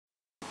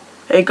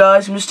Hey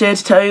guys, I'm just here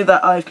to tell you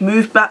that I've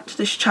moved back to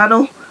this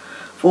channel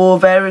for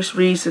various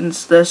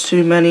reasons. There's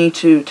too many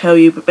to tell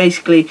you, but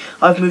basically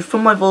I've moved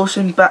from my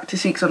Volsim back to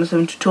Seeks on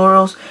 7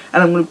 tutorials,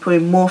 and I'm going to be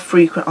putting more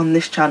frequent on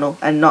this channel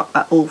and not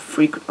at all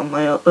frequent on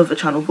my other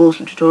channel,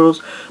 Volsim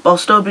tutorials. But I'll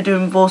still be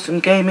doing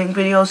Volsim gaming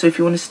videos, so if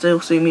you want to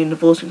still see me in the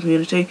Volsim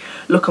community,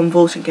 look on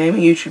Volsim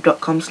Gaming,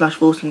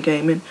 youtube.com/Volsim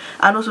Gaming,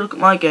 and also look at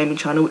my gaming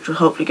channel, which will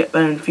hopefully get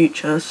better in the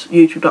future,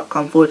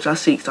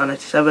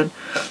 youtube.com/Seeks97,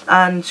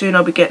 and soon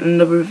I'll be getting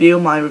another review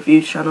on my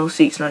review channel,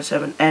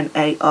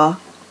 Seeks97NAR.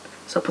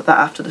 So I'll put that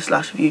after the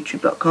slash of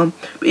youtube.com.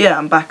 But yeah,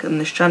 I'm back on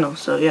this channel,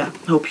 so yeah,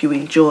 hope you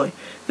enjoy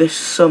this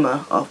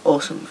summer of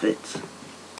awesome vids.